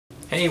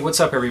Hey, what's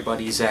up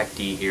everybody, Zach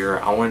D here.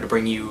 I wanted to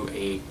bring you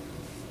a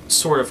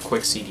sort of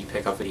quick CD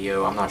pickup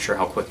video. I'm not sure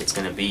how quick it's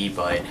going to be,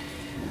 but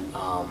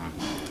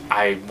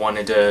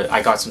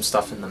I got some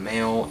stuff in the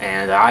mail,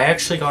 and I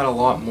actually got a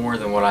lot more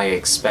than what I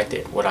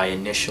expected, what I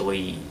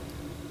initially,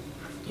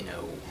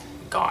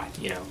 got,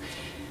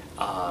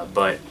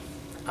 but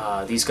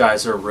these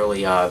guys are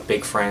really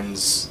big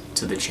friends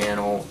to the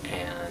channel,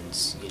 and,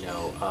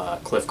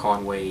 Cliff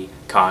Conway,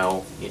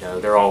 Kyle,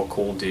 they're all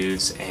cool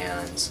dudes,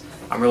 and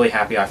I'm really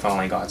happy I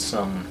finally got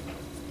some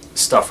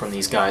stuff from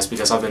these guys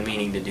because I've been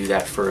meaning to do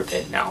that for a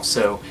bit now.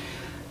 So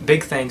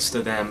big thanks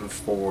to them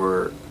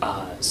for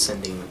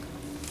sending,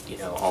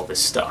 all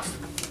this stuff.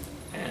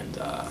 And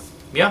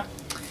yeah.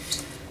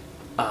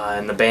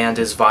 And the band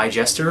is Vie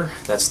Jester.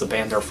 That's the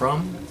band they're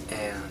from.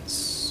 And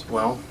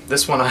well,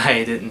 this one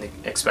I didn't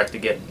expect to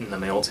get in the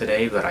mail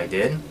today, but I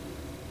did.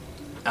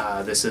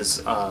 This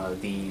is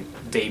the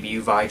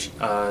debut Vie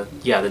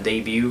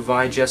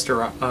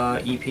Jester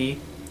EP.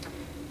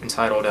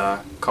 Entitled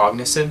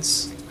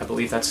Cognizance. I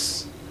believe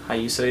that's how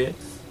you say it.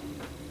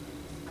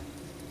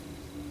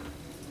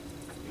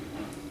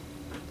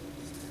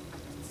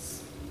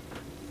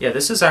 Yeah,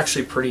 this is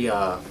actually pretty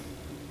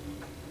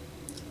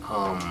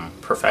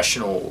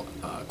professional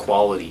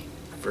quality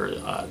for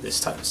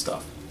this type of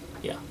stuff.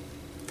 Yeah,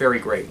 very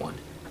great one.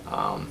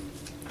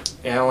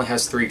 It only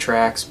has 3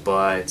 tracks,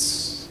 but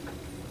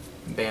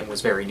the band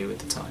was very new at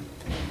the time.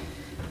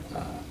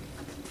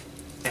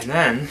 And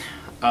then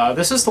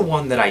this is the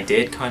one that I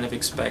did kind of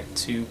expect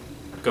to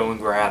go and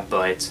grab,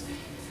 but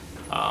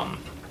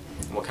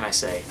what can I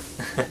say?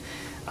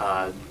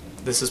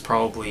 This is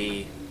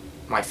probably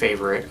my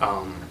favorite.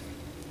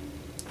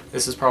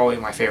 This is probably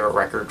my favorite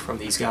record from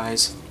these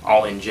guys,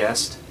 All in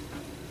Jest.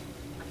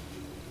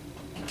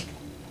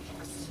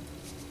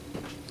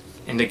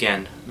 And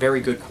again,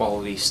 very good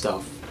quality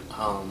stuff,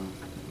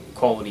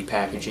 quality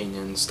packaging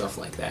and stuff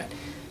like that.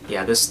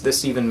 Yeah,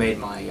 this even made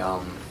my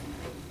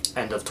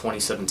end of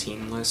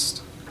 2017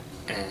 list,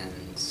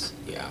 and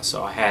yeah,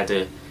 so I had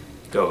to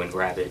go and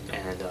grab it,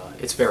 and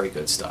it's very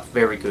good stuff,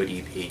 very good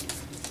EP.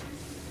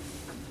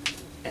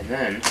 And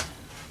then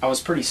I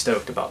was pretty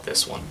stoked about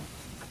this one.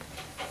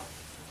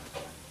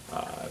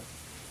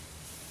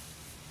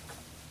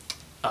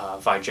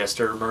 Vie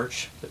Jester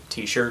merch, the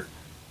t-shirt.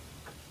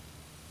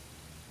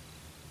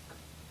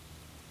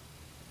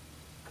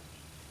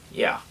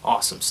 Yeah,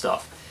 awesome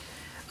stuff.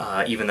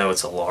 Even though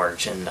it's a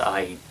large, and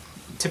I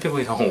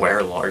typically don't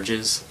wear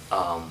larges,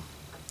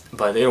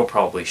 but it'll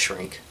probably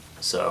shrink,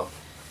 so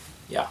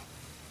yeah,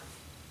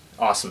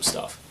 awesome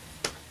stuff.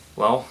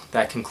 Well,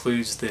 that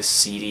concludes this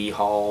CD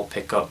haul,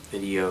 pickup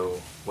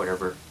video,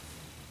 whatever.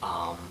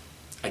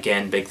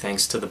 Again, big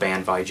thanks to the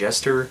band Vie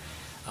Jester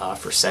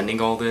for sending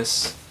all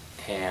this,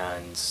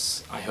 and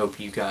I hope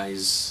you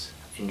guys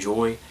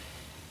enjoy.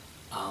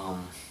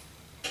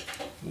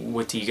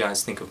 What do you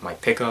guys think of my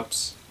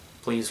pickups?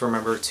 Please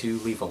remember to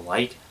leave a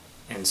like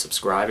and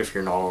subscribe if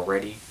you're not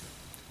already.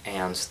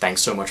 And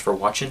thanks so much for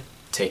watching.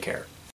 Take care.